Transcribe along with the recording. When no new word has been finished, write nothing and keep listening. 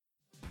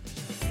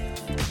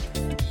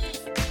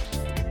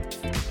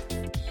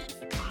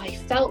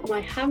felt my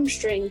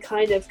hamstring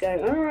kind of go,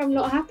 oh, I'm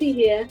not happy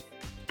here.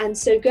 And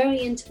so going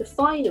into the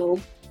final,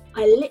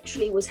 I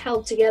literally was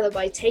held together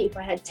by tape.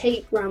 I had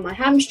tape around my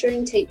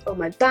hamstring, tape on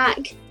my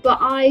back, but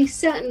I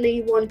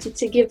certainly wanted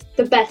to give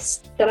the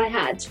best that I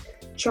had,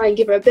 try and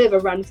give her a bit of a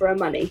run for her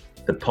money.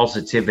 The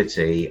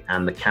positivity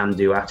and the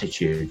can-do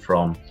attitude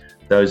from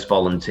those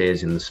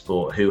volunteers in the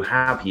sport who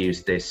have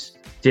used this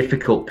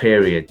difficult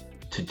period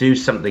to do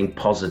something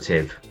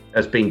positive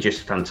has been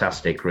just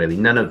fantastic, really.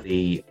 None of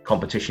the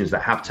competitions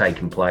that have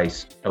taken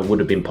place would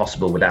have been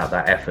possible without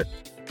that effort.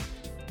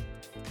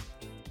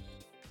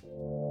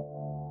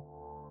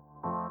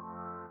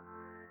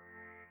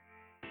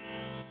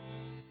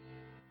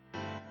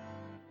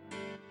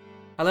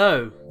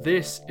 Hello,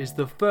 this is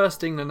the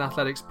first England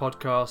Athletics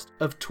podcast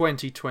of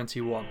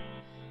 2021.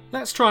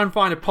 Let's try and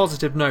find a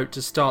positive note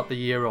to start the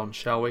year on,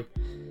 shall we?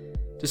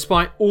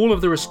 Despite all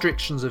of the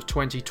restrictions of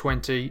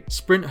 2020,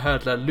 sprint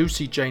hurdler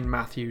Lucy Jane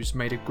Matthews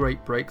made a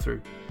great breakthrough.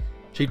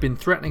 She'd been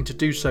threatening to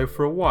do so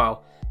for a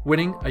while,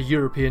 winning a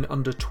European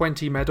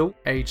under-20 medal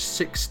aged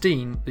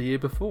 16 the year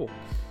before.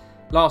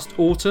 Last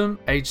autumn,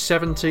 aged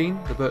 17,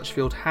 the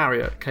Birchfield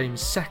Harrier came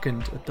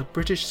second at the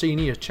British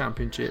Senior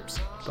Championships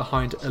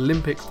behind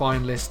Olympic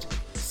finalist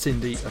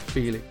Cindy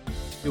Afili.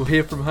 You'll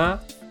hear from her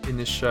in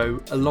this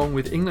show, along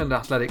with England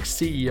Athletics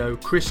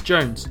CEO Chris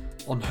Jones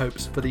on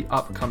hopes for the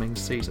upcoming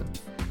season.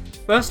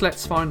 First,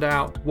 let's find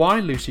out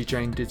why Lucy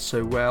Jane did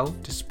so well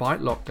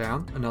despite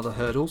lockdown and other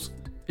hurdles,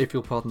 if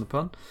you'll pardon the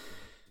pun.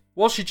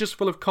 Was she just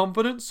full of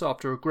confidence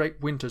after a great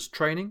winter's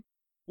training?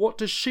 What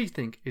does she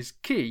think is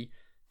key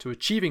to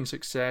achieving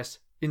success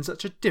in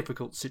such a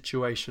difficult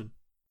situation?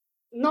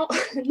 Not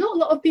a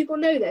lot of people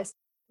know this.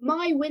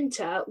 My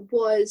winter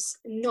was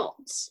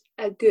not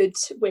a good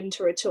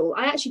winter at all.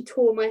 I actually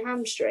tore my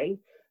hamstring,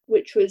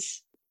 which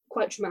was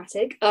quite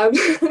traumatic.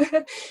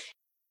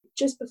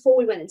 Just before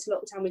we went into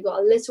lockdown, we got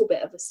a little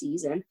bit of a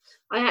season.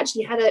 I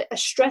actually had a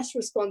stress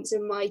response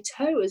in my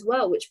toe as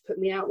well, which put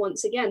me out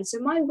once again. So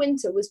my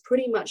winter was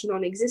pretty much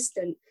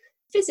non-existent.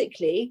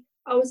 Physically,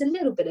 I was a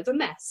little bit of a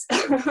mess.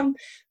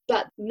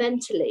 But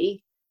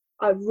mentally,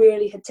 I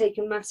really had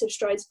taken massive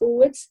strides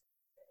forwards.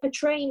 I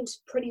trained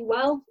pretty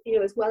well,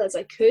 as well as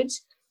I could.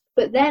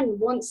 But then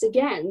once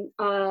again,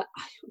 I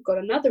got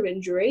another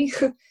injury.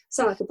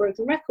 Sound like a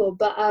broken record,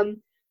 but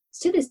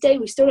to this day,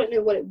 we still don't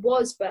know what it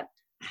was, but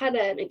I had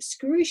an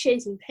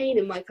excruciating pain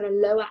in my kind of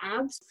lower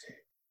abs.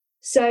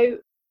 So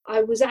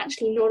I was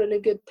actually not in a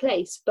good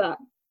place, but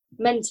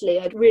mentally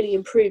I'd really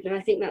improved. And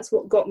I think that's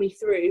what got me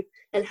through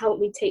and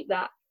helped me take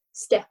that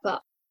step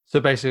up. So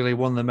basically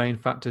one of the main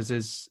factors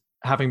is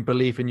having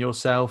belief in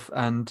yourself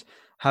and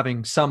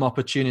having some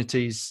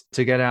opportunities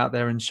to get out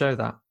there and show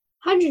that.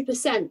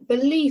 100%.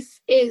 Belief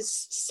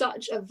is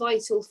such a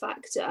vital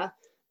factor.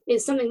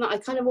 It's something that I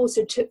kind of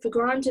also took for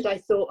granted. I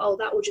thought,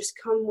 that will just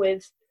come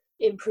with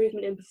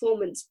improvement in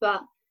performance.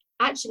 But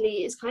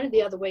actually, it's kind of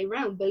the other way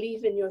around.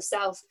 Believe in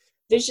yourself,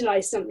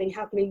 visualize something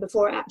happening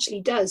before it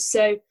actually does.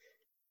 So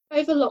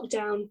over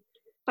lockdown,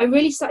 I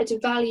really started to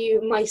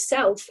value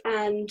myself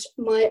and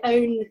my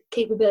own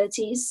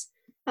capabilities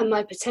and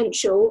my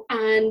potential.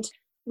 And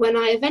when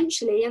I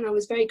eventually, and I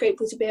was very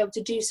grateful to be able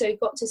to do so,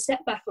 got to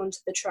step back onto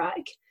the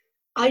track,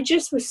 I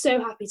just was so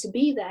happy to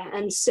be there.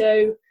 And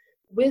so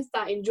with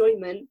that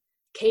enjoyment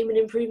came an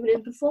improvement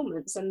in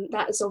performance. And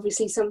that is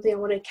obviously something I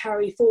want to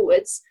carry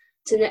forwards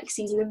to next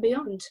season and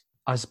beyond.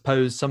 I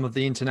suppose some of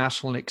the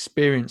international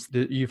experience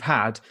that you've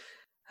had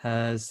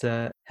has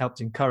helped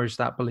encourage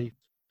that belief.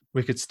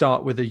 We could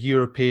start with the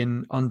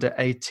European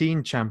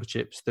Under-18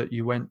 Championships that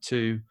you went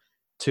to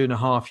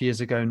 2.5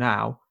 years ago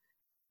now.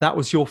 That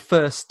was your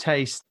first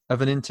taste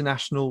of an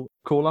international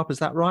call-up, is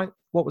that right?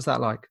 What was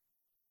that like?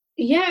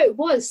 Yeah, it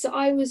was. So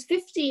I was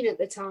 15 at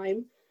the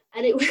time,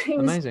 and it was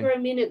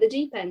throwing me in at the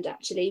deep end,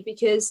 actually,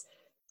 because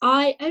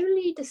I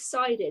only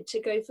decided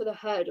to go for the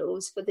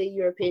hurdles for the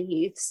European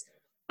Youths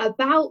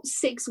about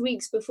 6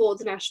 weeks before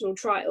the national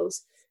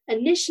trials.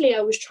 Initially,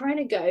 I was trying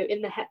to go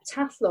in the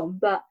heptathlon,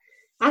 but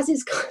as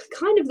is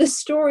kind of the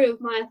story of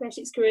my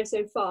athletics career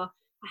so far,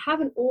 I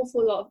have an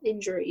awful lot of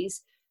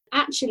injuries.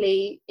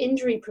 Actually,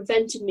 injury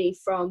prevented me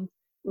from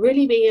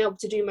really being able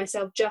to do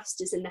myself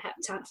justice in the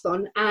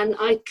heptathlon, and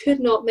I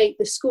could not make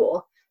the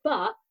score.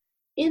 But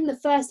in the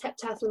first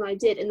heptathlon I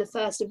did, in the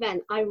first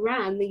event, I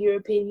ran the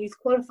European Youth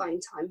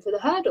qualifying time for the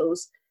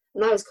hurdles.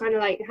 And I was kind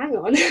of like, hang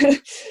on,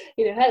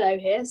 hello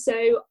here.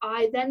 So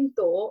I then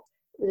thought,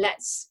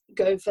 let's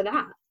go for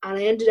that. And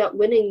I ended up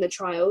winning the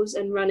trials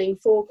and running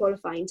 4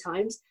 qualifying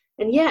times.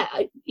 And yeah,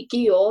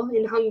 Győr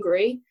in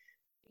Hungary,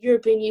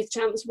 European Youth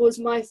Champs, was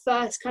my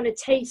first kind of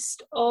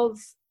taste of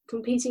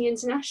competing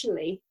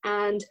internationally.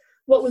 And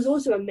what was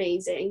also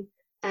amazing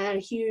and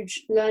a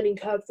huge learning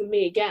curve for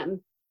me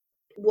again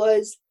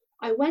was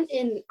I went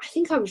in, I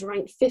think I was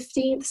ranked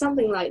 15th,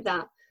 something like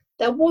that.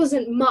 There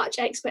wasn't much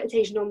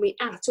expectation on me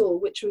at all,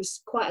 which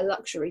was quite a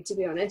luxury, to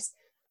be honest.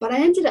 But I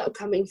ended up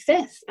coming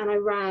 5th, and I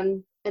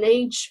ran an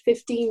age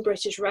 15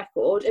 British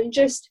record, and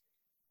just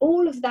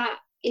all of that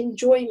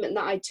enjoyment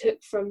that I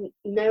took from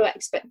no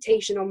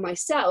expectation on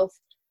myself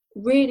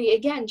really,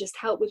 again, just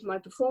helped with my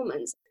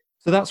performance.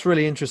 So that's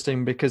really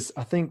interesting, because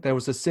I think there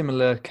was a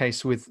similar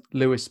case with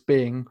Lewis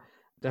Bing,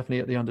 definitely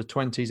at the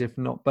under-20s, if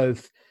not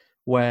both,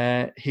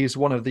 where he's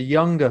one of the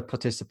younger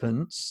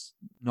participants,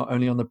 not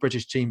only on the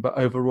British team, but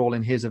overall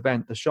in his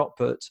event, the shot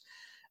put,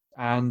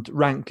 and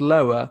ranked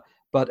lower,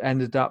 but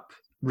ended up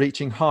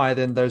reaching higher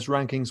than those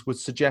rankings would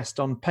suggest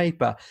on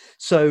paper.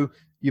 So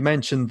you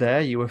mentioned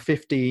there you were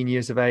 15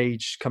 years of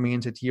age coming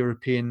into the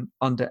European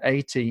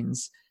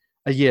under-18s.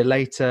 A year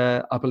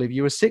later, I believe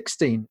you were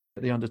 16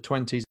 at the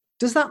under-20s.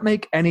 Does that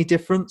make any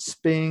difference,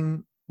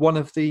 being one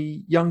of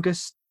the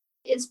youngest?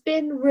 It's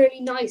been really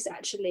nice,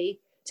 actually,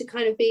 to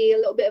kind of be a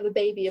little bit of a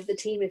baby of the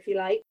team, if you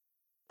like.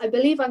 I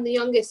believe I'm the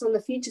youngest on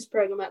the Futures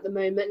programme at the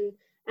moment,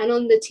 and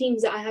on the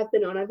teams that I have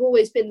been on, I've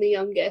always been the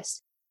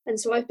youngest. And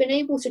so I've been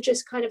able to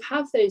just kind of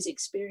have those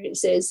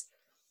experiences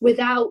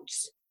without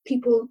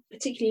people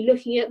particularly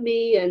looking at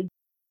me. And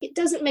it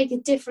doesn't make a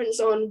difference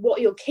on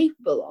what you're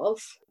capable of,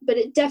 but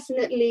it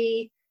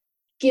definitely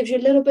gives you a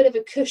little bit of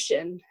a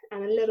cushion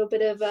and a little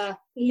bit of a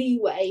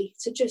leeway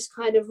to just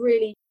kind of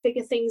really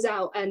figure things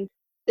out. And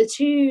the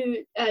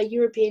two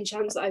European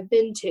champs that I've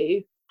been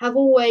to have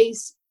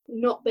always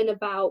not been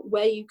about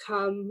where you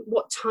come,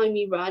 what time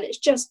you run. It's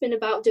just been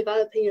about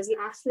developing as an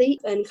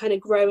athlete and kind of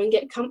grow and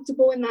get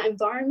comfortable in that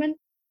environment.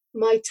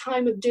 My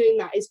time of doing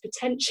that is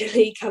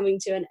potentially coming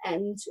to an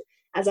end,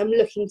 as I'm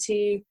looking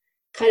to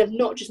kind of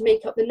not just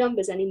make up the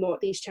numbers anymore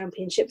at these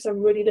championships.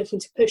 I'm really looking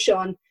to push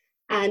on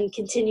and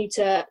continue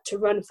to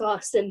run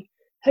fast and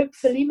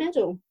hopefully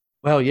medal.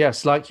 Well,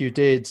 yes, like you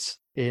did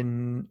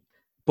in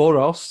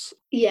Borås.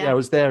 Yeah, I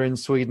was there in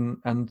Sweden,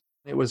 and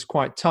it was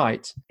quite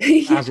tight,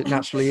 as it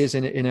naturally is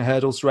in a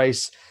hurdles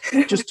race.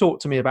 Just talk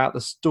to me about the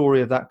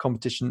story of that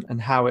competition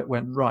and how it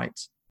went right.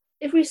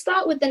 If we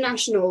start with the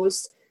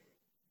nationals,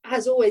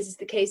 as always is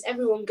the case,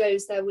 everyone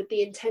goes there with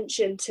the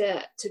intention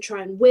to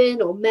try and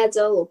win or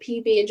medal or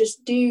PB and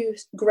just do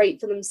great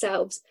for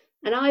themselves.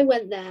 And I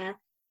went there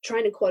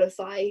trying to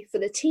qualify for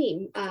the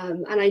team,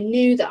 and I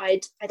knew that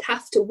I'd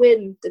have to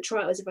win the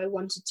trials if I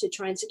wanted to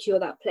try and secure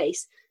that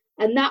place.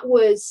 And that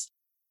was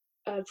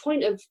a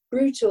point of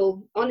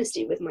brutal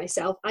honesty with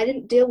myself. I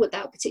didn't deal with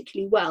that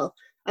particularly well.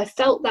 I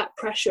felt that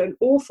pressure an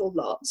awful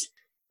lot,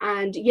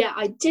 and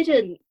I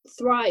didn't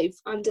thrive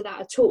under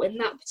that at all in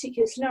that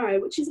particular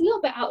scenario, which is a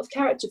little bit out of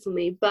character for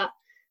me, but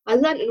I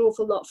learned an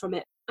awful lot from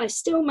it. I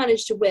still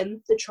managed to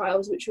win the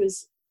trials, which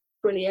was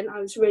brilliant. I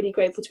was really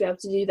grateful to be able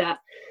to do that.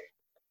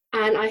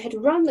 And I had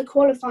run the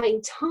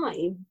qualifying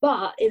time,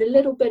 but in a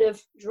little bit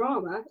of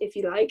drama, if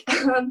you like,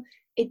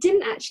 it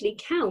didn't actually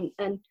count.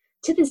 And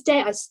to this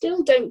day, I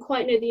still don't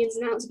quite know the ins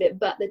and outs of it,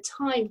 but the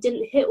time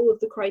didn't hit all of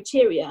the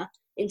criteria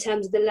in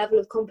terms of the level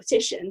of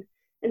competition.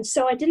 And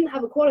so I didn't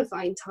have a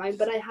qualifying time,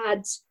 but I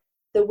had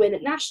the win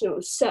at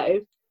nationals.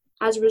 So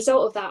as a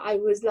result of that, I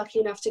was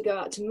lucky enough to go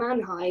out to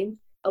Mannheim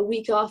a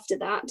week after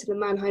that, to the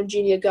Mannheim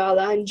Junior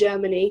Gala in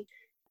Germany.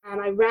 And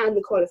I ran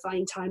the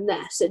qualifying time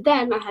there. So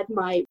then I had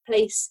my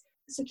place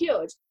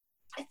secured.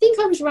 I think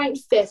I was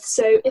ranked 5th.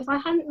 So if I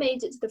hadn't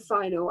made it to the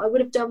final, I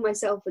would have done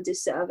myself a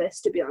disservice,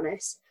 to be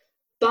honest.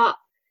 But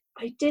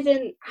I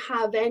didn't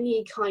have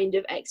any kind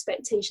of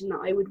expectation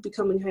that I would be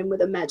coming home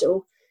with a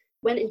medal.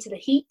 Went into the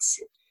heat.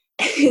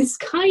 It's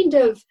kind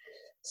of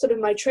sort of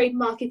my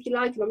trademark, if you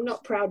like, and I'm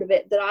not proud of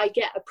it, that I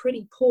get a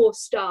pretty poor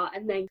start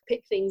and then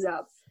pick things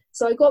up.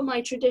 So I got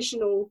my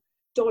traditional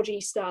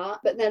dodgy start,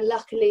 but then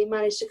luckily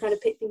managed to kind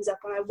of pick things up,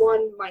 and I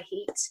won my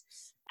heat.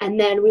 And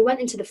then we went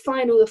into the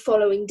final the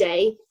following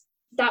day.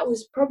 That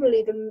was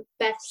probably the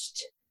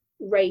best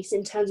race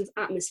in terms of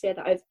atmosphere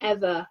that I've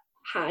ever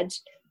had,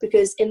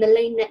 because in the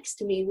lane next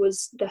to me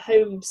was the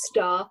home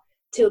star,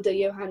 Tilda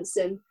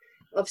Johansson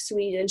of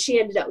Sweden. She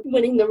ended up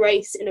winning the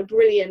race in a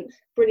brilliant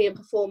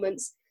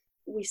performance.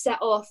 We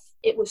set off.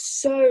 It was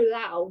so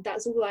loud.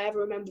 That's all I ever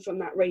remember from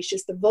that race,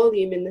 just the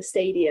volume in the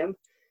stadium.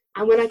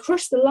 And when I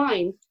crossed the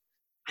line,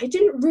 I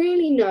didn't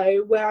really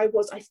know where I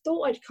was. I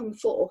thought I'd come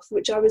 4th,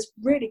 which I was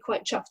really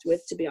quite chuffed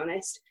with, to be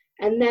honest.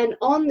 And then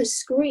on the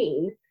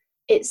screen,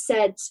 it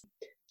said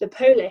the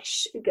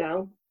Polish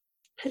girl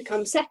had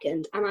come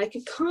 2nd, and I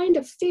could kind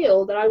of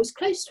feel that I was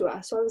close to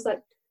her. So I was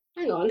like,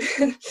 hang on,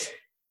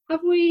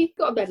 have we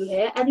got a medal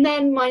here? And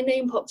then my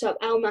name popped up,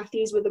 Elle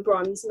Matthews, with a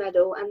bronze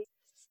medal. And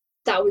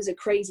that was a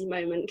crazy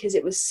moment because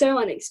it was so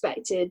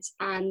unexpected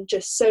and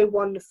just so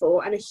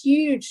wonderful and a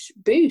huge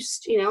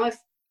boost.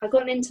 I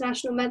got an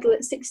international medal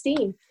at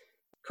 16.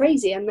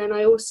 Crazy. And then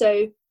I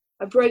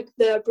broke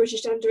the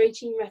British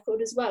under-18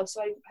 record as well.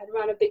 So I had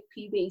ran a big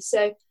PB.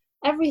 So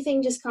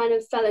everything just kind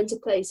of fell into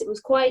place. It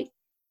was quite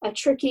a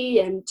tricky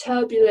and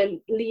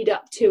turbulent lead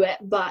up to it,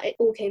 but it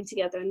all came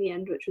together in the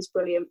end, which was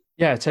brilliant.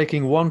 Yeah,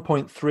 taking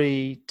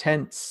 1.3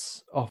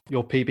 tenths off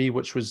your PB,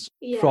 which was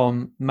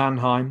from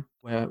Mannheim,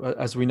 where,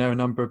 as we know, a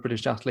number of young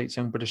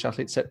British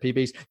athletes set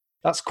PBs.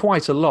 That's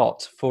quite a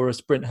lot for a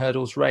sprint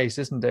hurdles race,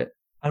 isn't it?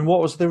 And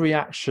what was the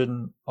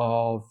reaction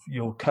of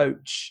your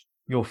coach,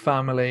 your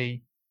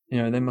family?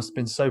 They must have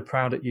been so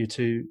proud at you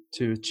to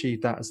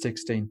achieve that at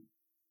 16.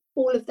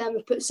 All of them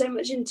have put so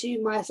much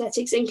into my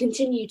athletics and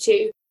continue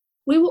to.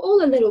 we were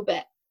all a little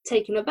bit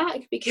taken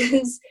aback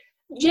because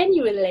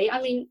genuinely,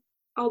 I mean,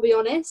 I'll be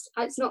honest,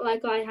 it's not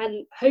like I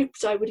hadn't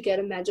hoped I would get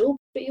a medal,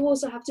 but you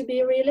also have to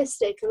be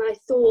realistic. And I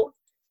thought,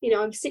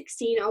 I'm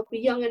 16, I'll be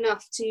young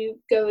enough to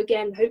go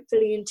again,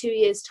 hopefully in 2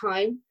 years'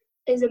 time.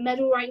 Is a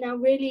medal right now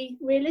really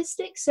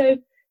realistic? So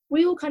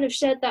we all kind of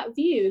shared that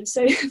view. And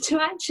so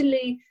to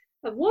actually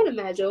have won a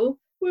medal,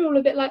 we're all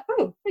a bit like,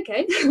 oh,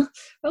 okay,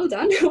 well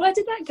done. Where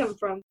did that come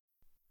from?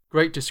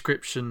 Great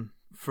description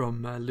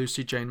from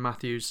Lucy Jane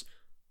Matthews.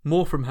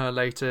 More from her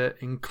later,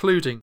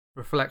 including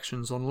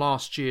reflections on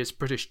last year's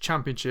British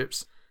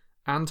Championships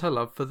and her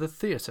love for the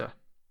theatre.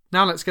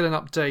 Now let's get an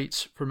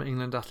update from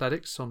England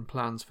Athletics on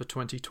plans for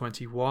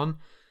 2021.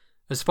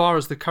 As far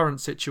as the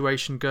current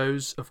situation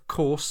goes, of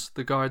course,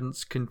 the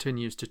guidance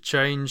continues to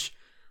change,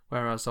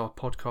 whereas our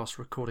podcast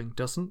recording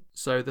doesn't.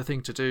 So the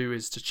thing to do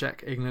is to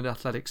check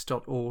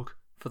englandathletics.org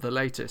for the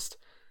latest.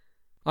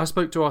 I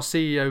spoke to our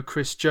CEO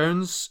Chris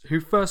Jones, who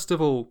first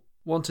of all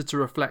wanted to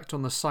reflect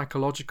on the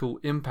psychological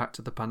impact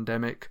of the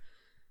pandemic.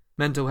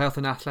 Mental health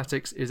in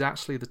athletics is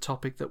actually the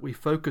topic that we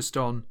focused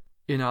on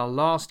in our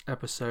last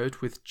episode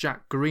with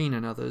Jack Green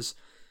and others.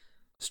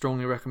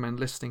 Strongly recommend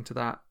listening to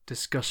that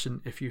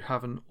discussion if you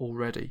haven't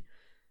already.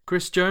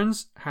 Chris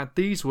Jones had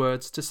these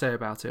words to say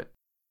about it.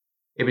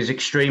 It was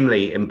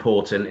extremely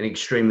important and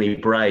extremely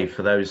brave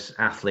for those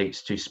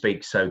athletes to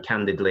speak so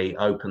candidly,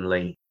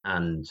 openly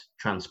and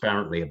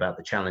transparently about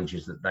the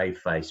challenges that they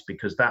face,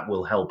 because that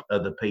will help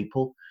other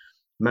people.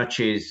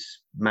 Much is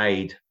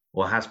made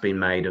or has been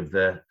made of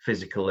the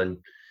physical and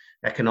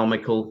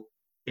economical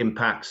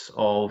impacts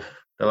of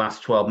the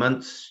last 12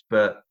 months,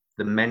 but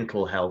the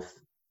mental health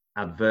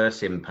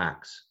adverse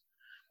impacts,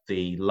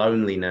 the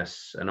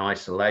loneliness and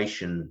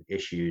isolation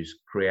issues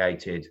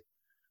created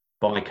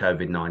by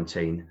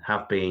COVID-19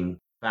 have been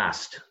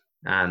vast.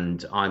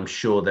 And I'm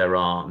sure there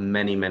are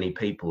many, many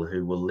people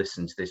who will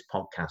listen to this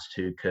podcast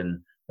who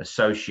can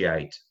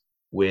associate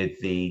with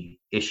the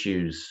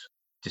issues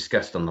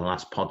discussed on the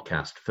last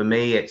podcast. For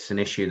me, it's an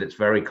issue that's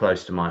very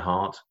close to my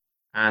heart.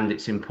 And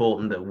it's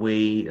important that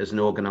we as an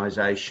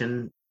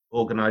organisations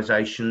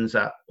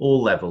at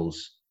all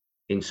levels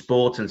in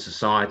sport and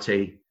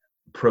society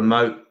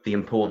promote the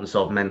importance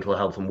of mental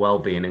health and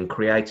well-being and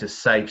create a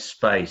safe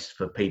space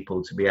for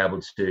people to be able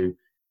to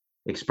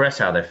express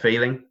how they're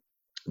feeling,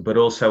 but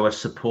also a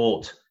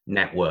support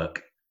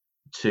network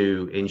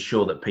to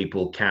ensure that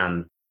people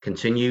can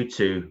continue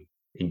to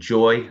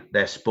enjoy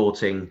their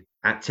sporting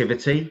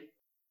activity,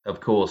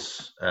 of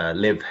course,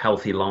 live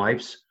healthy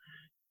lives.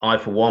 I,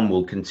 for one,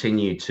 will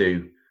continue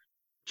to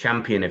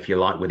champion, if you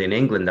like, within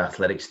England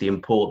Athletics, the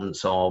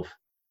importance of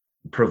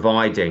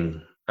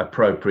providing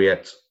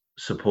appropriate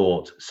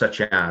support,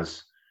 such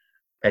as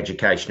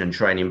education and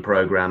training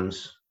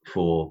programs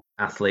for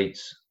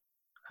athletes,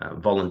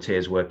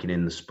 volunteers working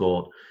in the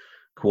sport,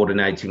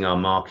 coordinating our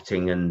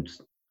marketing and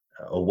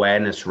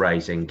awareness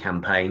raising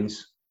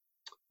campaigns,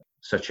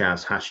 such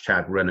as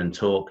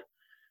 #RunAndTalk,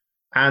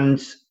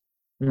 and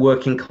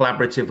working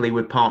collaboratively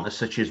with partners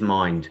such as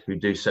Mind, who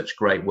do such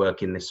great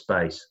work in this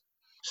space.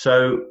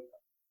 So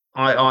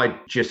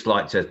I'd just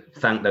like to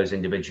thank those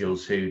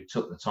individuals who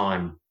took the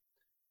time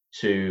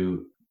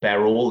to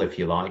bear all, if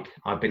you like.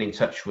 I've been in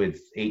touch with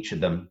each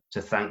of them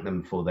to thank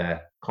them for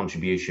their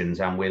contributions,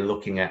 and we're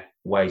looking at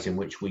ways in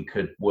which we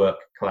could work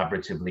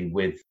collaboratively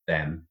with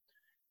them,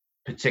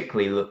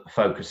 particularly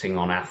focusing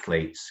on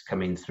athletes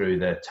coming through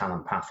the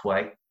talent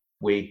pathway.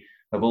 We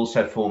have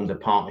also formed a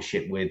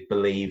partnership with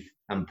Believe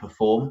and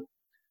Perform,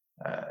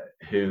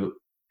 who,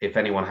 if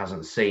anyone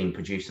hasn't seen,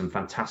 produce some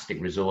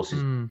fantastic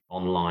resources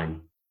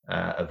online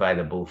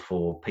available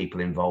for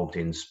people involved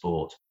in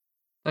sport.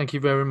 Thank you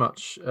very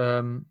much.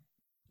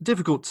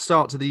 Difficult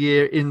start to the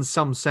year in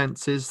some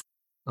senses.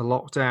 The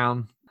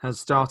lockdown has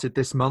started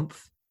this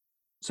month.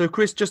 So,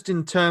 Chris, just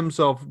in terms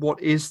of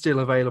what is still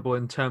available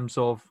in terms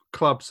of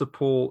club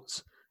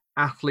support,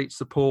 athlete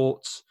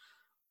support,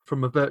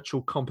 from a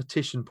virtual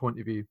competition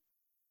point of view?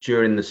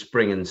 During the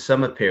spring and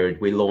summer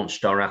period, we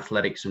launched our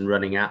Athletics and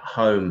Running at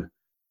Home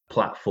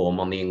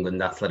platform on the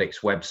England Athletics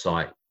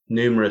website.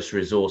 Numerous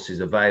resources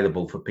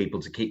available for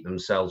people to keep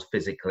themselves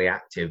physically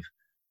active.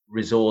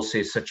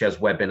 Resources such as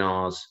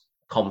webinars,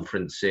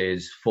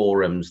 conferences,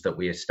 forums that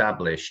we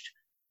established.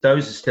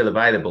 Those are still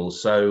available,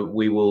 so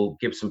we will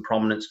give some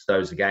prominence to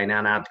those again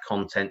and add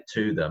content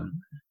to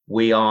them.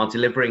 We are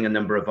delivering a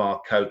number of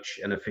our coach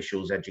and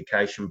officials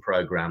education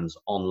programs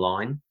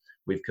online.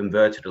 We've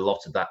converted a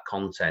lot of that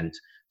content.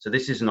 So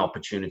this is an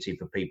opportunity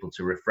for people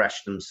to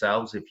refresh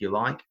themselves, if you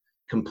like.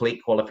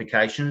 Complete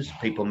qualifications.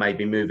 People may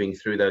be moving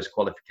through those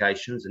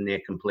qualifications and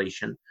near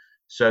completion.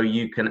 So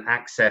you can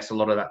access a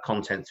lot of that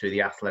content through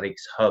the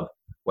Athletics Hub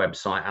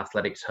website,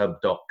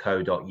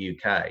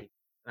 athleticshub.co.uk.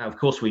 Now, of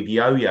course, we've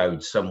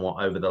yo-yoed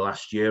somewhat over the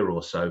last year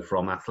or so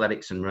from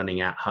athletics and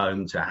running at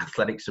home to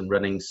athletics and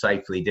running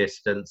safely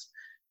distanced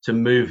to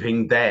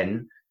moving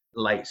then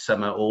late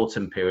summer,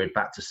 autumn period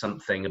back to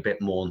something a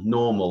bit more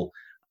normal.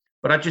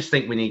 But I just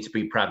think we need to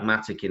be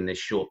pragmatic in this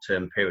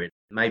short-term period.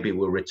 Maybe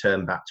we'll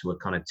return back to a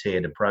kind of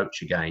tiered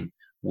approach again,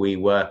 We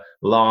were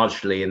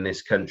largely in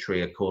this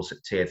country, of course,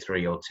 at tier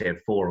 3 or tier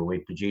 4, and we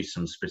produced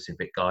some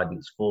specific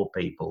guidance for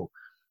people.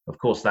 Of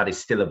course, that is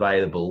still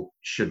available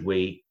should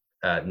we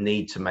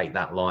need to make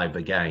that live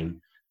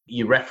again.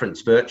 You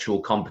reference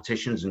virtual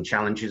competitions and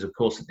challenges. Of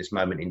course, at this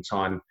moment in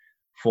time,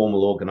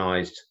 formal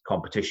organised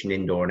competition,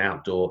 indoor and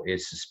outdoor,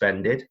 is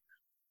suspended.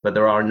 But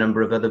there are a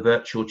number of other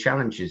virtual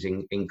challenges,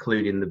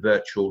 including the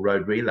virtual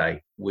road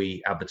relay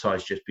we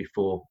advertised just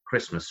before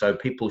Christmas. So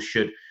people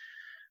should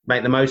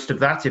make the most of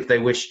that if they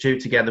wish to,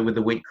 together with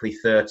the weekly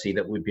 30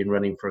 that we've been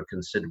running for a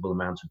considerable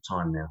amount of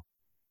time now.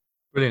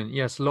 Brilliant.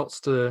 Yes, lots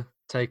to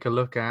take a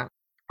look at.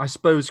 I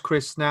suppose,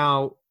 Chris,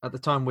 now at the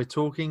time we're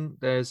talking,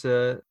 there's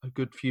a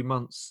good few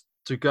months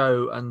to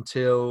go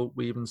until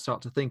we even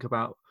start to think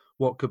about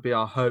what could be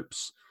our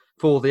hopes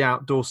for the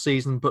outdoor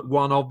season. But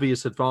one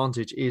obvious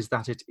advantage is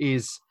that it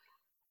is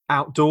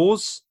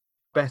outdoors,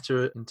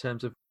 better in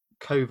terms of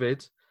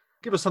COVID.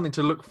 Give us something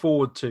to look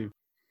forward to.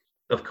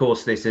 Of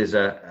course, this is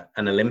an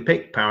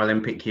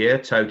Paralympic year.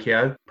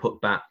 Tokyo,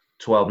 put back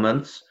 12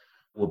 months,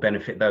 will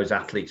benefit those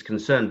athletes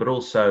concerned, but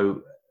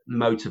also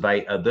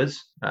motivate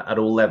others at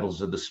all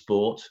levels of the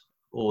sport,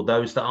 or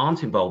those that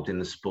aren't involved in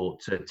the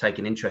sport, to take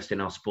an interest in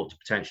our sport, to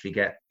potentially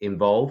get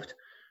involved.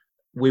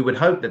 We would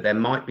hope that there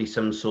might be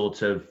some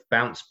sort of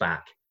bounce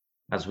back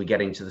as we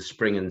get into the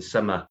spring and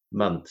summer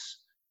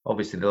months.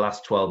 Obviously, the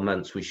last 12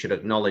 months we should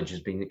acknowledge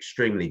has been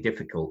extremely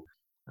difficult.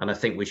 And I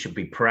think we should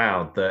be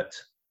proud that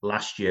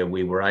last year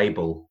we were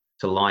able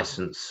to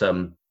license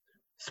some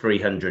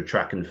 300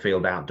 track and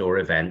field outdoor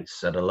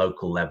events at a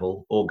local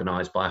level,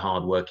 organised by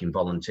hard-working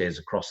volunteers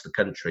across the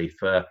country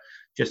for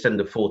just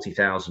under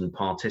 40,000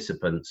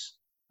 participants.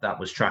 That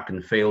was track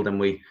and field, and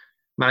we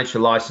managed to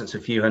license a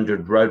few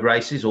hundred road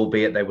races,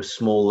 albeit they were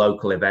small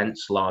local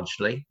events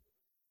largely.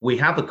 We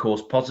have, of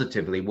course,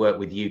 positively worked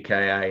with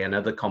UKA and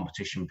other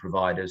competition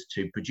providers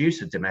to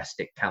produce a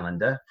domestic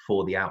calendar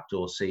for the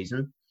outdoor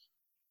season.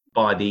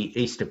 By the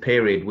Easter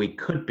period, we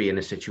could be in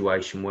a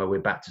situation where we're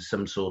back to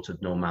some sort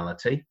of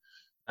normality.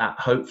 That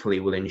hopefully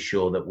will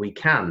ensure that we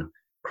can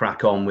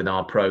crack on with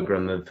our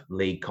programme of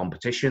league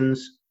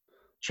competitions,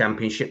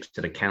 championships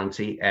to the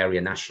county,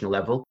 area, national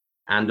level,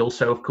 and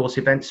also, of course,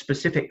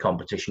 event-specific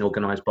competition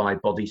organised by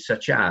bodies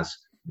such as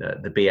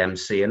the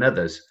BMC and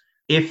others.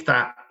 If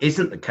that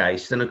isn't the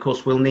case, then, of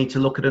course, we'll need to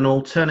look at an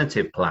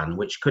alternative plan,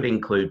 which could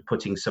include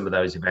putting some of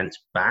those events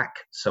back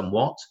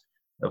somewhat.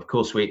 Of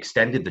course, we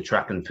extended the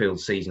track and field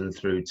season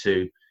through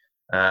to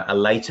a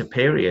later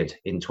period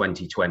in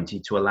 2020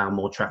 to allow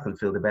more track and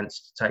field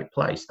events to take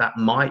place. That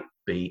might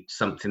be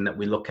something that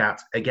we look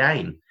at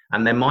again.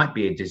 And there might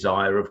be a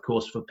desire, of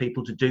course, for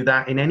people to do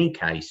that in any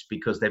case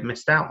because they've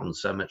missed out on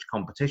so much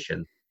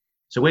competition.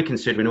 So we're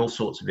considering all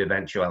sorts of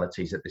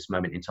eventualities at this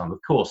moment in time. Of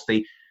course,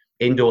 the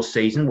indoor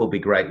season will be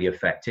greatly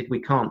affected.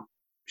 We can't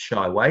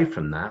shy away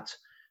from that.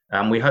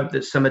 We hope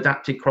that some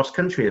adapted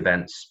cross-country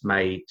events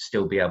may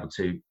still be able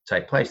to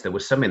take place. There were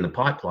some in the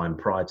pipeline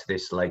prior to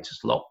this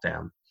latest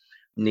lockdown.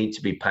 Need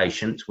to be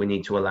patient. We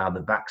need to allow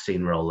the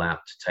vaccine rollout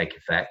to take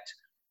effect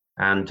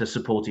and to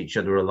support each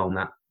other along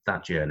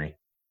that journey.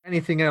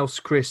 Anything else,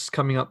 Chris,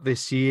 coming up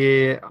this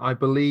year? I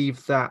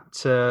believe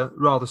that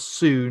rather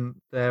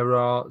soon there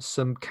are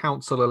some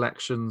council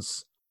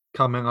elections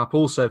coming up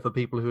also for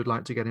people who would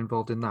like to get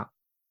involved in that.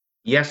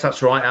 Yes,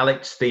 that's right,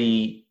 Alex.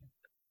 The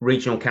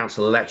regional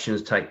council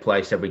elections take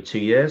place every 2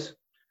 years,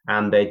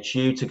 and they're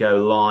due to go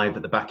live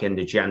at the back end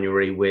of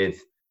January with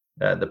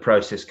the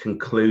process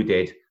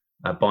concluded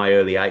by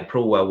early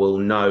April, where we'll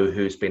know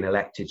who's been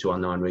elected to our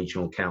 9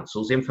 regional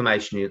councils.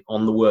 Information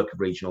on the work of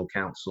regional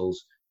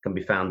councils can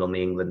be found on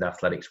the England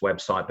Athletics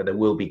website, but there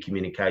will be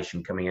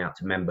communication coming out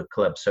to member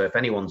clubs. So if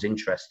anyone's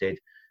interested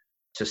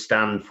to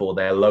stand for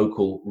their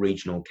local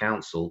regional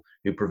council,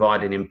 who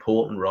provide an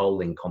important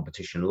role in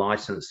competition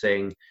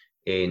licensing,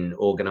 in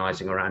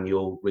organising our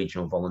annual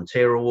regional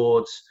volunteer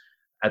awards,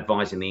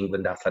 advising the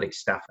England Athletics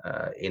staff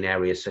in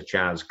areas such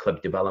as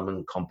club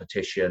development,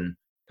 competition,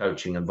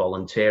 coaching and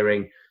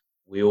volunteering.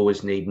 We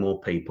always need more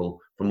people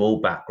from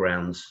all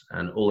backgrounds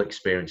and all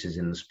experiences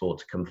in the sport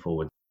to come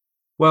forward.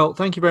 Well,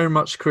 thank you very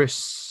much,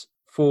 Chris,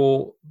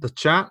 for the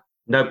chat.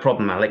 No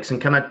problem, Alex.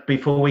 And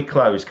before we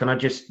close, can I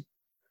just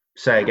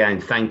say again,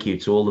 thank you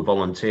to all the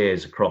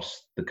volunteers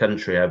across the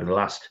country over the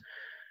last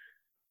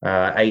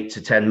 8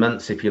 to 10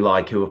 months, if you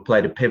like, who have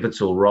played a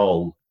pivotal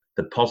role.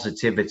 The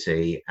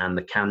positivity and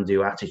the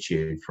can-do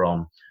attitude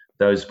from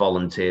those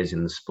volunteers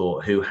in the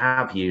sport who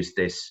have used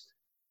this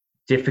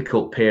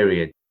difficult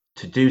period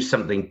to do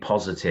something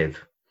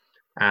positive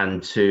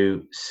and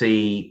to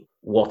see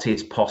what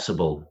is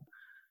possible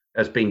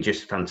has been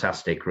just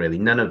fantastic, really.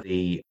 None of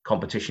the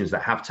competitions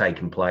that have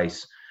taken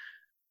place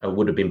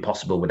would have been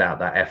possible without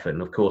that effort.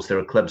 And of course, there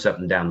are clubs up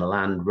and down the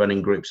land,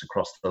 running groups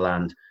across the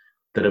land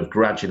that have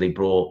gradually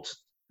brought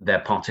their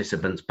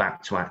participants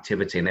back to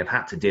activity, and they've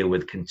had to deal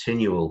with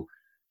continual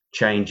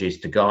changes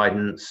to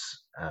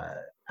guidance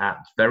at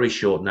very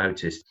short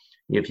notice.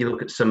 If you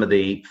look at some of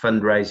the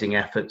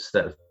fundraising efforts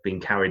that have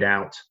been carried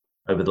out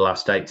over the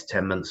last 8 to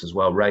 10 months as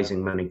well,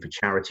 raising money for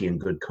charity and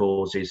good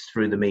causes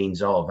through the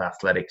means of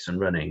athletics and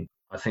running.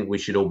 I think we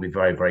should all be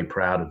very, very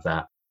proud of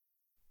that.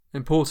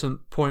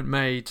 Important point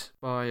made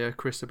by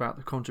Chris about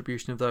the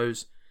contribution of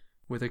those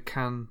with a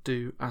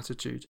can-do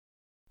attitude.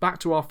 Back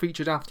to our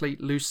featured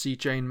athlete Lucy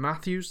Jane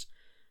Matthews.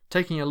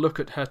 Taking a look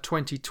at her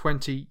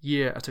 2020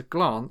 year at a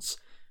glance,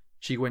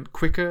 she went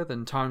quicker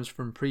than times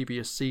from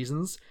previous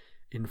seasons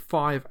in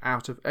 5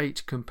 out of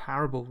 8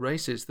 comparable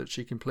races that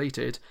she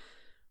completed,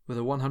 with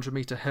a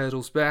 100-metre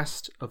hurdles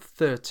best of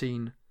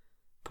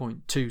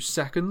 13.2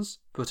 seconds,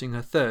 putting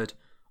her third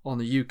on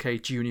the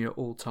UK junior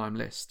all-time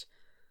list.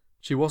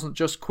 She wasn't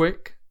just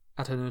quick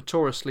at a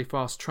notoriously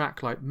fast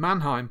track like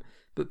Mannheim,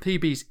 but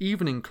PBs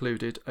even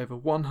included over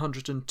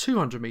 100 and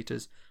 200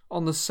 metres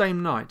on the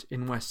same night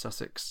in West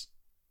Sussex.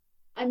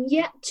 I'm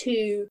yet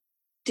to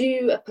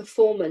do a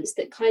performance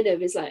that kind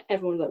of is like,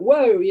 everyone's like,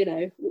 whoa, you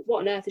know,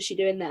 what on earth is she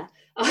doing there?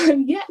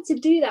 I'm yet to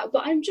do that,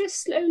 but I'm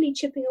just slowly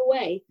chipping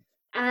away.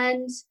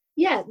 And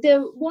yeah,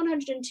 the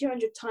 100 and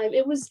 200 time,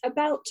 it was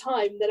about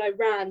time that I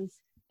ran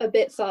a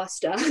bit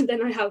faster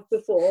than I have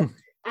before.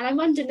 And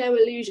I'm under no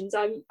illusions.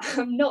 I'm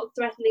not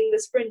threatening the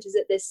sprinters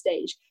at this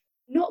stage.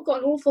 Not got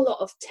an awful lot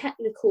of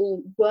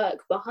technical work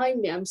behind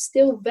me. I'm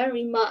still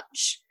very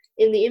much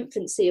in the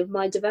infancy of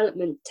my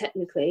development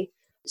technically.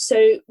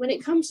 So when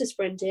it comes to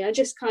sprinting, I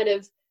just kind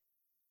of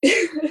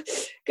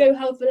go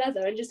hell for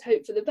leather and just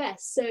hope for the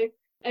best. So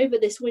over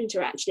this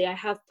winter, actually, I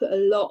have put a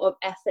lot of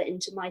effort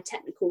into my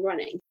technical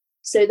running.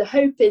 So the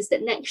hope is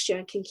that next year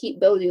I can keep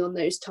building on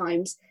those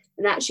times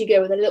and actually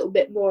go with a little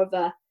bit more of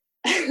a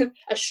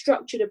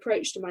structured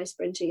approach to my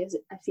sprinting, as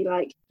I feel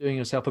like. Doing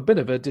yourself a bit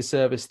of a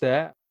disservice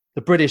there.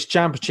 The British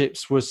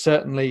Championships was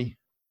certainly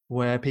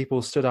where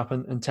people stood up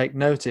and take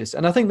notice.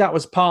 And I think that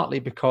was partly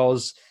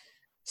because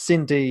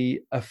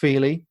Cindy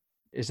Afili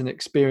is an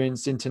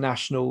experienced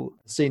international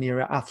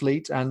senior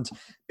athlete, and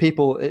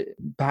people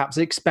perhaps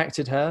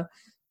expected her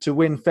to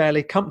win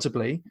fairly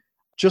comfortably.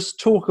 Just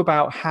talk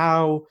about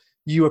how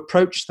you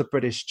approached the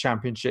British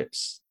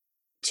Championships.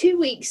 2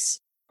 weeks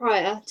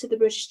prior to the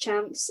British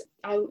Champs,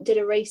 I did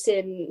a race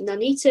in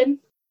Nuneaton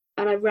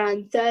and I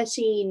ran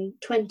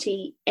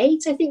 13:28,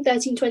 I think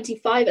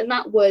 13:25, and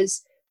that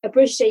was a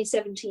British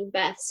A17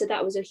 best. So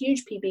that was a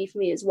huge PB for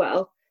me as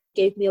well.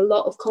 Gave me a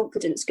lot of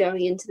confidence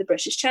going into the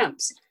British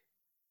Champs.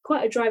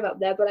 Quite a drive up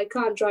there, but I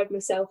can't drive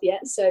myself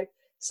yet, so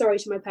sorry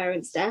to my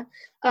parents there.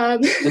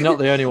 They're not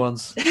the only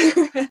ones.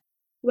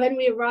 When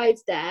we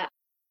arrived there,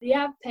 the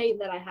ab pain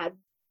that I had,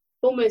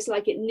 almost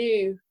like it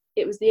knew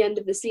it was the end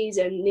of the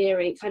season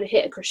nearing, kind of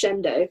hit a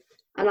crescendo,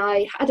 and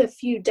I had a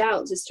few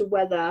doubts as to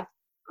whether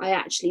I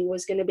actually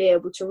was going to be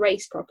able to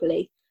race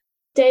properly.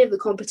 Day of the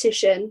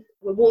competition,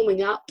 we're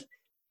warming up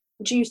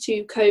due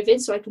to COVID,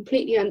 so I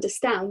completely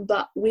understand,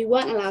 but we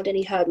weren't allowed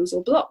any hurdles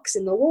or blocks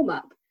in the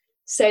warm-up.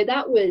 So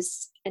that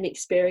was an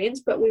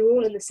experience, but we were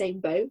all in the same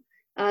boat.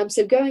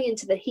 So going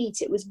into the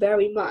heat, it was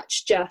very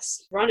much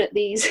just run at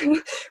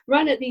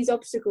these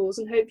obstacles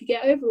and hope you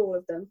get over all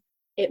of them.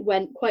 It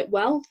went quite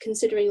well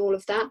considering all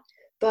of that,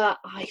 but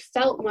I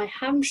felt my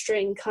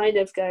hamstring kind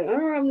of go,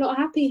 oh, I'm not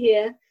happy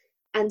here.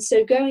 And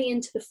so going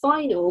into the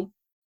final,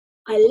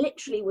 I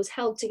literally was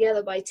held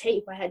together by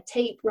tape. I had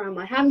tape around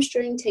my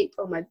hamstring, tape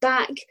on my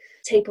back,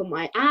 tape on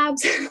my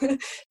abs,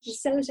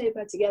 just sellotape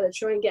her together,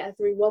 try and get her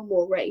through one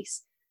more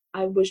race.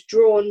 I was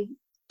drawn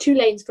 2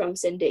 lanes from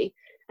Cindy,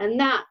 and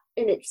that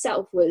in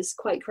itself was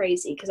quite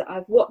crazy because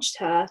I've watched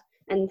her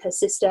and her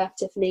sister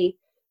Tiffany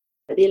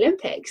at the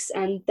Olympics,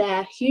 and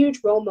they're huge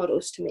role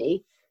models to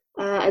me.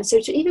 And so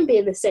to even be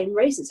in the same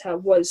race as her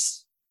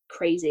was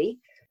crazy.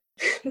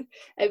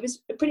 It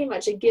was pretty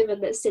much a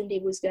given that Cindy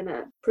was going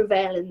to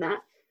prevail in that.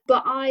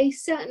 But I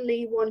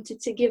certainly wanted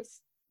to give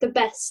the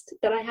best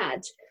that I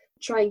had,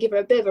 try and give her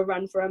a bit of a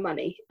run for her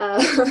money.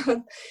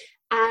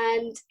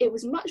 And it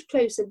was much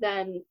closer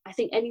than I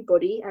think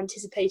anybody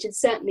anticipated,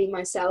 certainly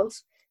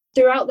myself.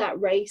 Throughout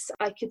that race,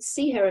 I could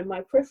see her in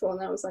my peripheral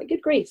and I was like,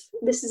 good grief,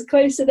 this is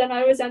closer than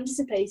I was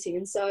anticipating.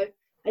 And so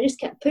I just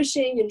kept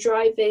pushing and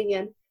driving,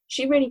 and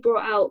she really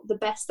brought out the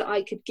best that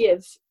I could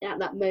give at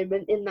that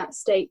moment in that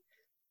state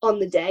on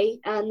the day.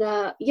 And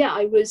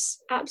I was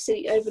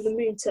absolutely over the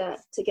moon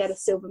to get a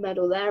silver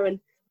medal there and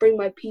bring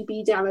my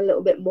PB down a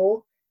little bit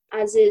more,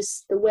 as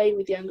is the way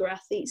with younger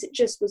athletes. It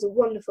just was a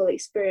wonderful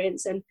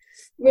experience and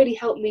really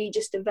helped me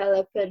just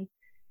develop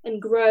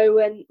and grow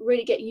and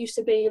really get used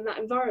to being in that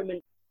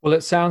environment. Well,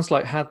 it sounds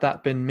like had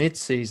that been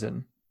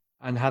mid-season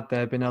and had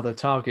there been other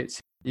targets,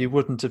 you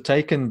wouldn't have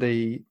taken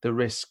the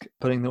risk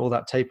putting all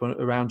that tape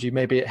around you.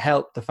 Maybe it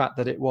helped the fact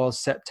that it was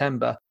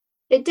September.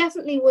 It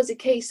definitely was a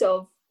case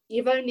of,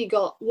 you've only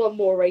got one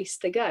more race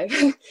to go.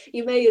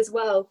 You may as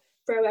well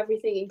throw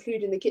everything,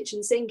 including the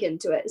kitchen sink,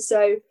 into it.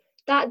 So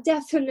that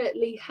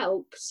definitely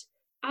helped.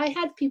 I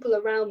had people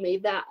around me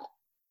that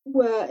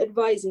were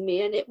advising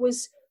me, and it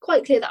was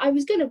quite clear that I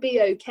was going to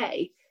be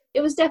okay. It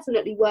was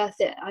definitely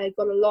worth it. I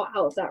got a lot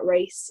out of that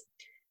race.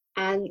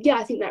 And yeah,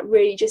 I think that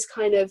really just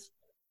kind of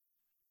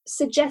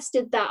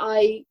suggested that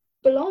I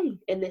belong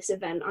in this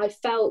event. I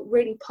felt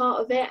really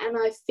part of it, and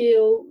I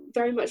feel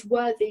very much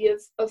worthy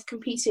of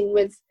competing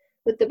with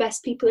the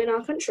best people in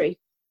our country.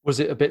 Was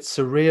it a bit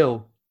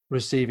surreal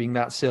receiving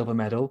that silver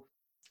medal?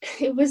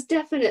 It was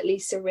definitely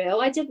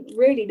surreal. I didn't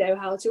really know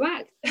how to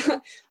act.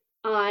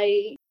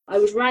 I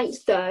was ranked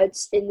third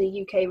in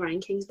the UK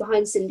rankings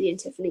behind Cindy and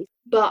Tiffany,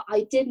 but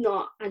I did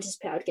not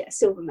anticipate I'd get a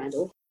silver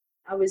medal.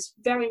 I was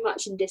very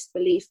much in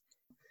disbelief.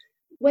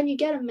 When you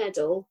get a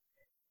medal,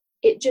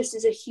 it just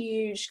is a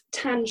huge,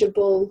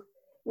 tangible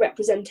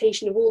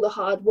representation of all the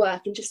hard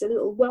work and just a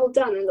little well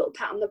done, a little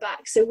pat on the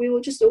back. So we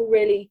were just all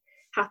really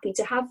happy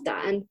to have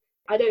that. And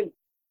I don't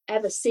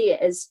ever see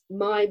it as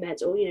my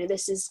medal. You know,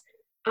 this is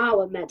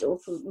our medal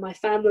for my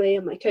family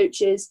and my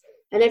coaches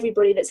and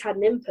everybody that's had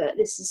an input.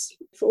 This is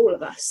for all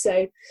of us.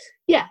 So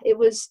yeah, it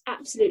was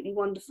absolutely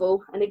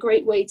wonderful and a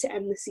great way to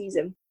end the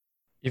season.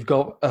 You've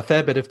got a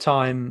fair bit of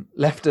time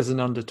left as an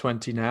under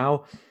 20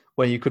 now,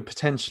 where you could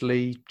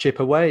potentially chip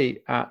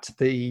away at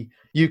the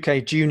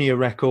UK junior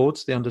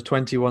records, the under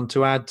 21,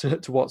 to add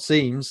to what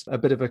seems a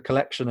bit of a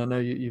collection. I know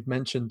you've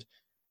mentioned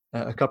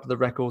a couple of the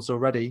records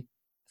already.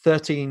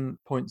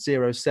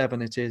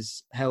 13.07 it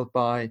is, held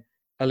by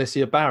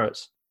Alicia Barrett.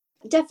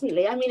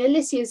 Definitely. I mean,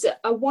 Alicia's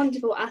a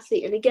wonderful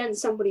athlete, and again,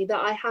 somebody that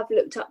I have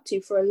looked up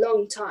to for a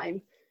long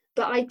time.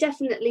 But I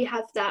definitely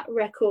have that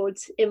record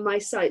in my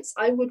sights.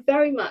 I would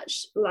very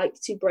much like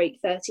to break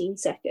 13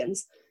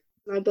 seconds.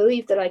 I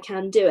believe that I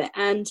can do it.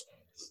 And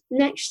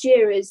next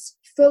year is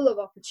full of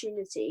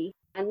opportunity,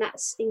 and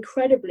that's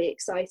incredibly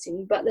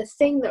exciting. But the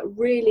thing that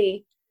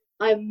really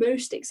I'm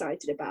most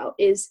excited about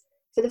is,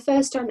 for the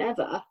first time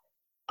ever,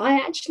 I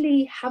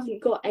actually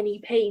haven't got any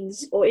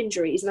pains or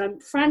injuries, and I'm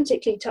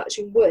frantically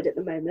touching wood at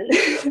the moment.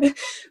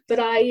 But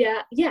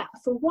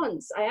for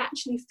once, I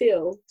actually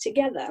feel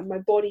together, and my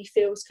body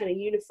feels kind of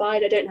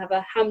unified. I don't have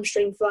a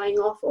hamstring flying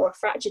off or a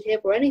fractured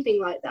hip or anything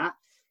like that.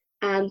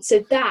 And so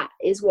that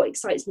is what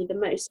excites me the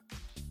most.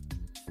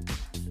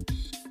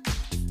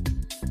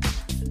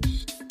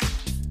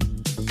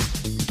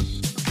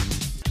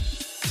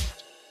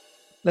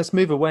 Let's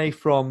move away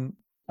from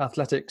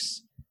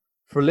athletics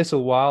for a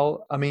little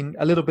while. I mean,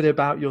 a little bit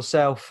about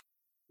yourself.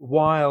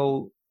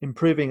 While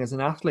improving as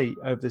an athlete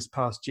over this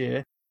past year,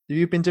 have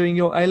you been doing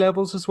your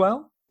A-levels as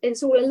well?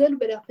 It's all a little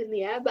bit up in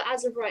the air, but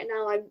as of right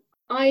now,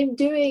 I'm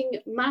doing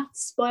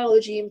maths,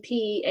 biology and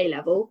PE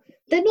A-level.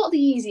 They're not the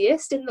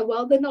easiest in the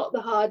world. They're not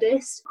the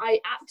hardest.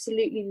 I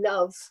absolutely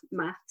love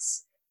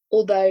maths,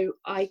 although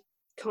I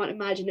can't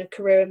imagine a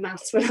career in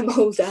maths when I'm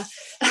older.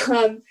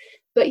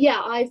 But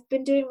yeah, I've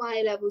been doing my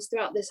A-levels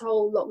throughout this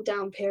whole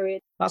lockdown period.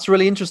 That's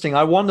really interesting.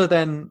 I wonder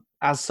then,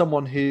 as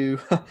someone who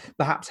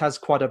perhaps has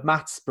quite a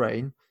maths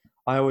brain,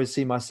 I always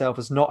see myself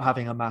as not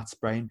having a maths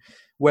brain,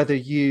 whether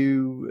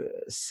you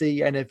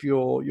see any of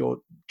your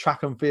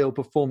track and field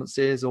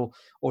performances or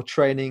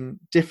training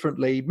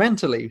differently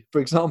mentally. For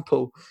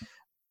example,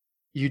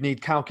 you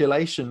need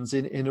calculations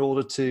in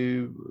order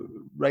to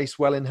race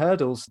well in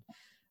hurdles.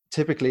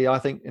 Typically, I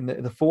think in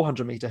the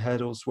 400 meter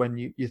hurdles, when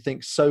you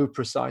think so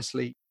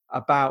precisely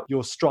about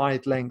your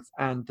stride length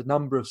and the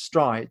number of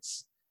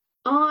strides.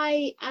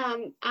 I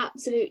am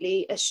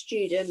absolutely a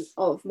student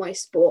of my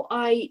sport.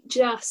 I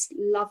just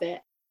love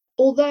it.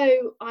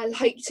 Although I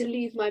like to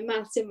leave my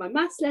maths in my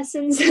maths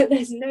lessons,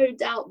 there's no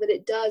doubt that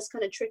it does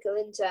kind of trickle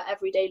into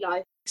everyday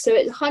life. So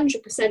it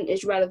 100%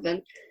 is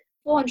relevant.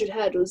 400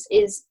 hurdles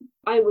is,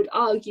 I would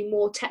argue,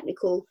 more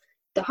technical.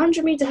 The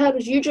 100 meter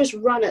hurdles, you just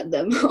run at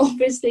them.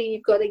 Obviously,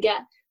 you've got to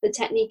get the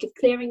technique of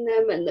clearing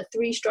them and the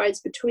 3 strides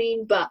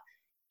between, but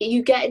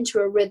you get into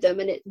a rhythm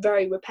and it's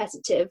very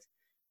repetitive.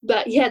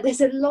 But yeah, there's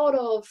a lot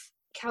of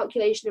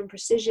calculation and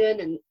precision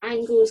and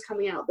angles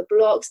coming out of the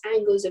blocks,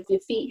 angles of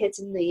your feet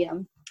hitting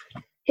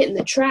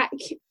the track,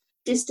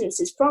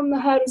 distances from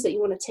the hurdles that you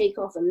want to take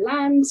off and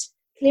land,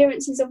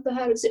 clearances of the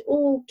hurdles. It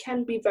all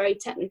can be very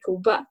technical,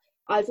 but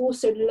I've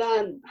also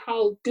learned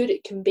how good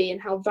it can be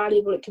and how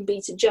valuable it can be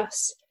to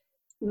just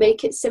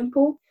make it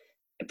simple,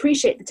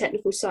 appreciate the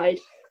technical side,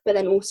 but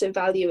then also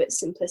value its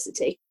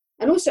simplicity.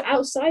 And also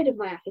outside of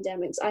my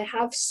academics, I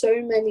have so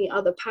many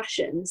other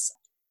passions.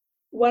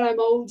 When I'm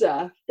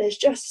older, there's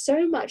just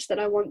so much that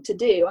I want to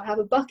do. I have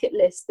a bucket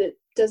list that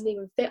doesn't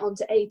even fit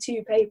onto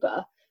A2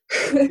 paper.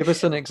 Give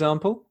us an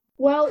example.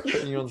 Well,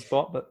 putting you on the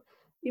spot, but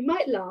you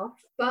might laugh,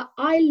 but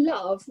I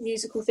love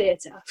musical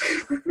theatre.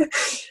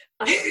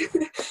 I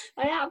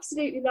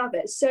absolutely love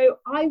it. So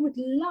I would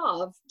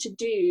love to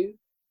do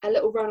a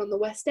little run on the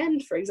West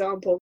End, for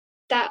example.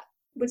 That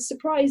would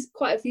surprise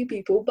quite a few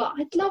people, but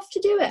I'd love to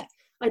do it.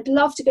 I'd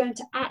love to go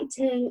into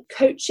acting,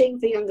 coaching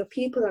for younger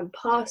people and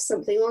pass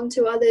something on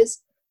to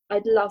others.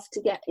 I'd love to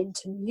get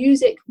into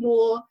music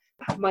more,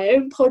 have my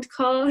own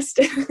podcast,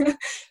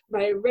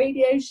 my own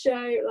radio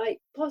show. Like,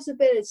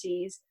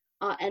 possibilities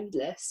are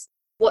endless.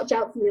 Watch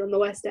out for me on the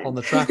West End. On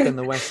the track in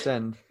the West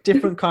End.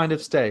 Different kind of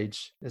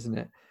stage, isn't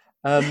it?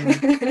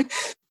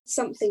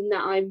 Something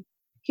that I'm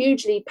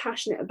hugely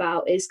passionate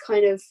about is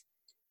kind of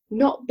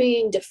not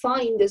being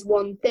defined as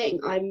one thing.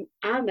 I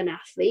am an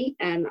athlete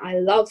and I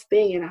love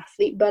being an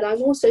athlete, but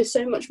I'm also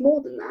so much more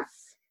than that.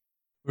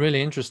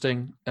 Really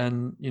interesting.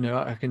 And,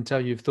 I can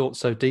tell you've thought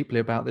so deeply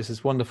about this.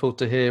 It's wonderful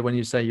to hear when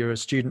you say you're a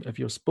student of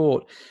your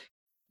sport.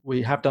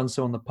 We have done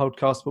so on the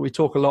podcast, but we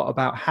talk a lot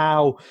about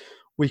how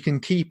we can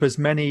keep as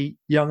many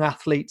young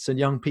athletes and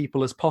young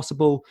people as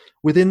possible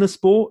within the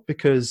sport,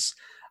 because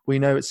we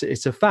know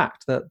it's a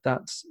fact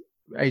that's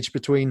aged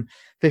between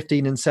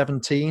 15 and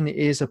 17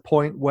 is a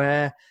point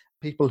where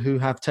people who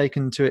have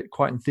taken to it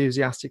quite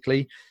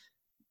enthusiastically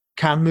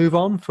can move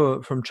on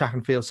from track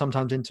and field,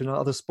 sometimes into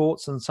other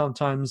sports and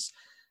sometimes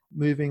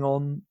moving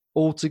on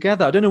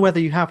altogether. I don't know whether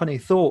you have any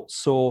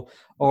thoughts or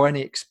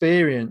any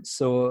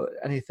experience or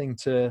anything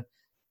to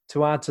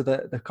add to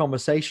the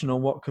conversation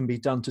on what can be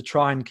done to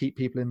try and keep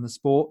people in the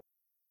sport.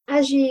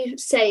 As you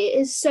say, it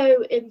is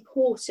so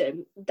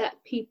important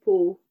that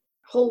people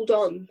hold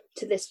on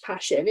to this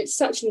passion. It's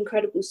such an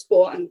incredible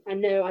sport, and I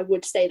know I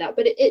would say that,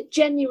 but it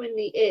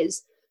genuinely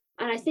is.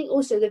 And I think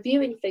also the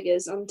viewing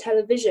figures on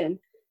television,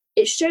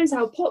 it shows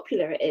how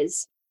popular it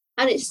is,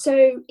 and it's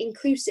so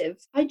inclusive.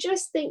 I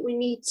just think we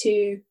need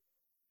to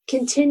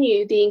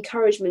continue the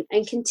encouragement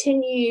and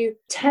continue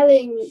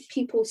telling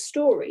people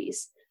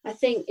stories. I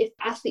think if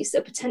athletes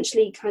are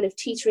potentially kind of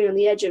teetering on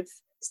the edge of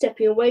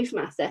stepping away from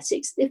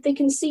athletics, if they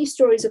can see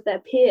stories of their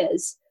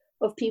peers,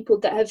 of people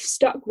that have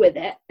stuck with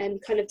it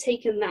and kind of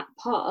taken that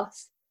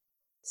path,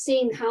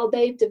 seeing how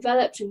they've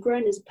developed and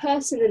grown as a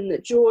person and the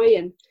joy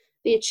and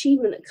the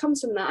achievement that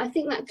comes from that, I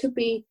think that could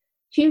be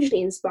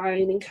hugely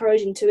inspiring and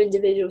encouraging to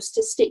individuals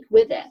to stick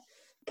with it.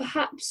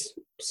 Perhaps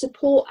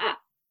support at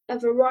a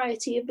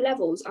variety of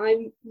levels.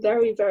 I'm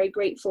very, very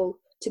grateful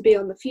to be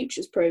on the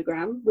Futures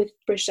programme with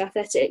British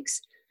Athletics,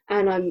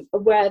 and I'm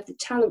aware of the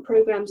talent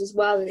programmes as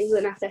well, and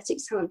England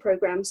Athletics talent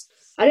programmes.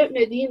 I don't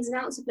know the ins and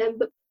outs of them,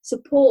 but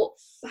support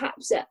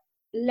perhaps at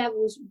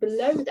levels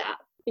below that,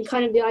 and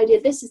kind of the idea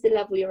this is the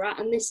level you're at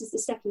and this is the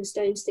stepping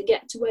stones to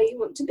get to where you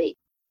want to be.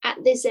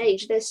 At this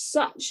age, there's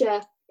such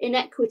a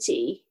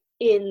inequity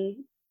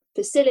in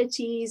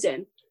facilities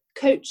and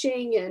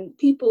coaching, and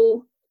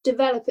people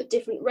develop at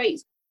different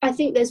rates. I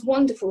think there's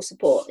wonderful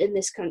support in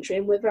this country,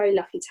 and we're very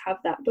lucky to have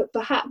that, but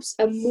perhaps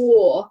a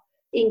more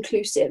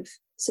inclusive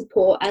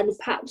support and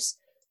perhaps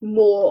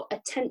more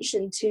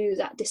attention to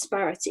that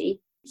disparity,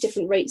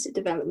 different rates of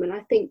development,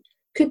 I think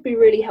could be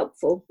really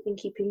helpful in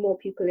keeping more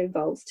people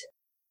involved.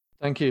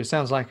 Thank you.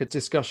 Sounds like a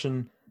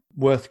discussion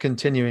worth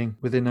continuing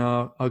within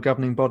our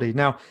governing body.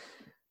 Now,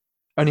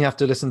 only have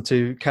to listen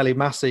to Kelly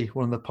Massey,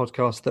 one of the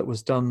podcasts that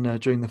was done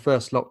during the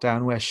first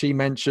lockdown, where she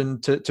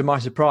mentioned, to my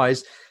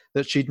surprise,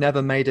 that she'd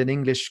never made an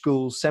English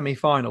school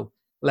semi-final,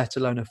 let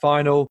alone a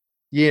final.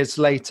 Years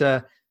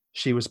later,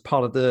 she was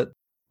part of the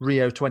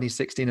Rio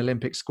 2016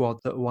 Olympic squad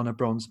that won a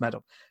bronze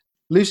medal.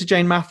 Lucy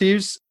Jane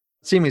Matthews,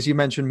 seeing as you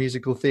mentioned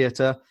musical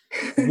theatre,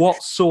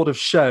 what sort of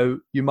show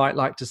you might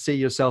like to see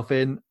yourself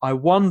in? I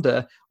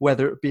wonder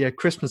whether it be a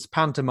Christmas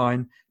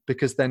pantomime,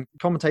 because then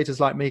commentators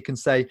like me can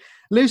say,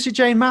 Lucy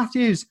Jane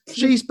Matthews,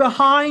 she's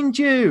behind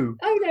you.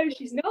 Oh, no,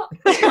 she's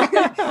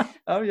not.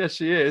 Oh, yes,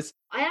 she is.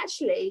 I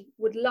actually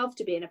would love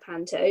to be in a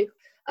panto.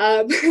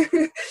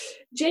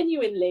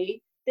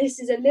 Genuinely, this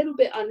is a little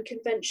bit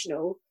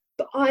unconventional,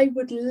 but I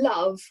would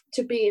love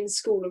to be in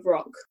School of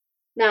Rock.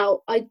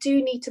 Now, I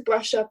do need to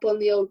brush up on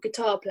the old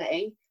guitar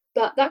playing,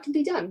 but that can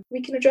be done.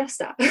 We can address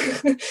that.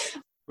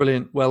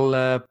 Brilliant.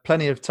 Well,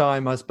 plenty of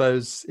time, I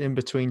suppose, in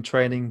between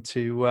training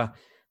to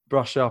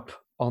brush up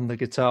on the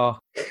guitar,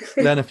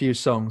 learn a few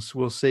songs.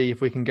 We'll see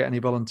if we can get any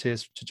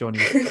volunteers to join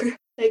you.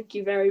 Thank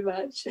you very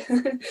much.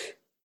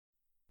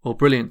 Well,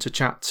 brilliant to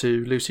chat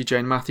to Lucy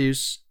Jane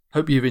Matthews.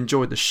 Hope you've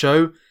enjoyed the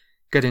show.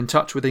 Get in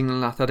touch with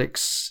England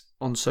Athletics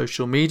on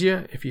social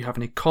media. If you have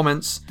any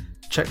comments,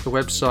 check the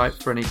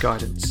website for any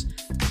guidance.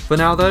 For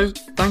now, though,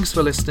 thanks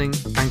for listening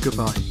and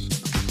goodbye.